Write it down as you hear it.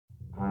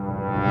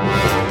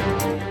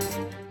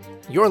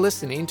You're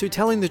listening to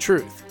Telling the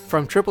Truth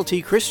from Triple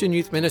T Christian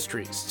Youth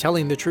Ministries,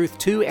 telling the truth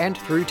to and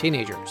through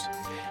teenagers.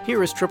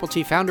 Here is Triple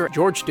T founder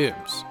George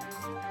Dooms.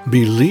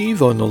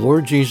 Believe on the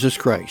Lord Jesus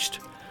Christ.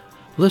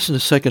 Listen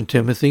to 2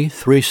 Timothy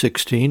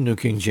 3:16, New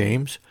King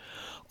James.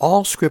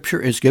 All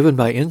Scripture is given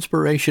by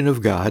inspiration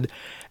of God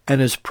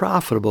and is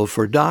profitable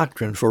for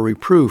doctrine, for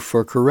reproof,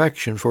 for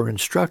correction, for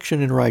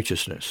instruction in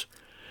righteousness.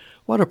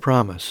 What a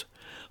promise.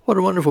 What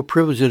a wonderful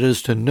privilege it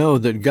is to know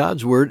that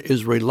God's Word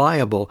is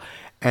reliable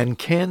and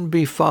can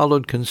be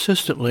followed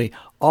consistently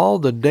all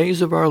the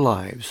days of our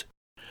lives.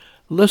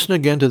 Listen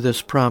again to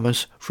this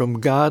promise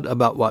from God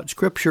about what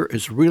Scripture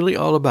is really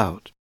all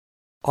about.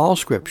 All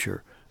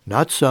Scripture,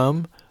 not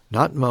some,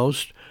 not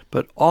most,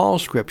 but all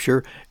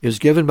Scripture is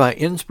given by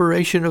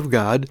inspiration of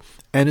God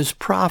and is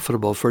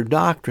profitable for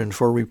doctrine,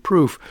 for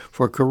reproof,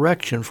 for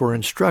correction, for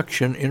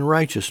instruction in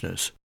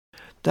righteousness.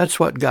 That's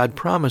what God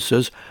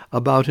promises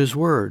about His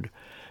Word.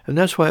 And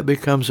that's why it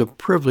becomes a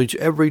privilege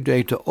every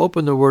day to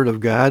open the Word of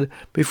God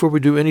before we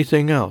do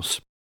anything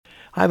else.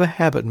 I have a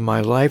habit in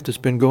my life that's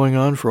been going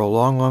on for a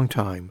long, long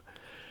time.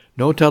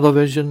 No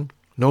television,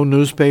 no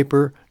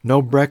newspaper, no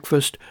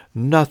breakfast,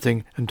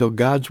 nothing until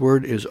God's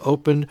Word is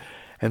opened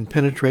and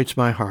penetrates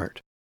my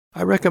heart.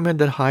 I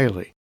recommend it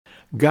highly.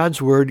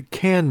 God's Word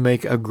can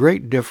make a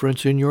great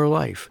difference in your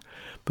life,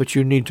 but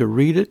you need to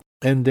read it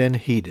and then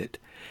heed it,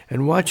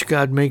 and watch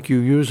God make you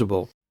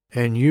usable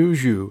and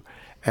use you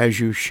as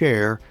you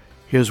share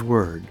His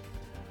Word.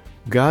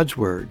 God's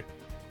Word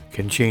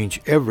can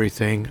change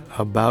everything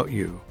about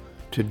you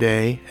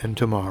today and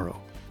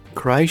tomorrow.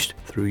 Christ,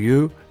 through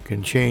you,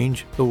 can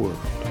change the world.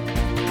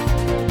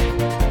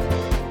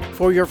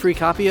 For your free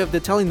copy of the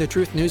Telling the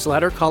Truth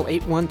newsletter, call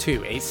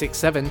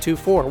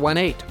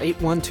 812-867-2418,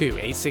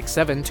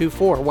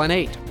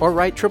 812-867-2418, or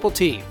write Triple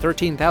T,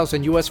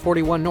 13,000 U.S.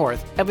 41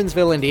 North,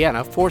 Evansville,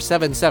 Indiana,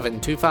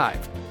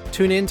 47725.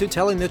 Tune in to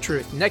Telling the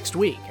Truth next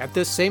week at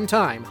this same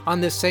time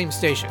on this same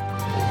station.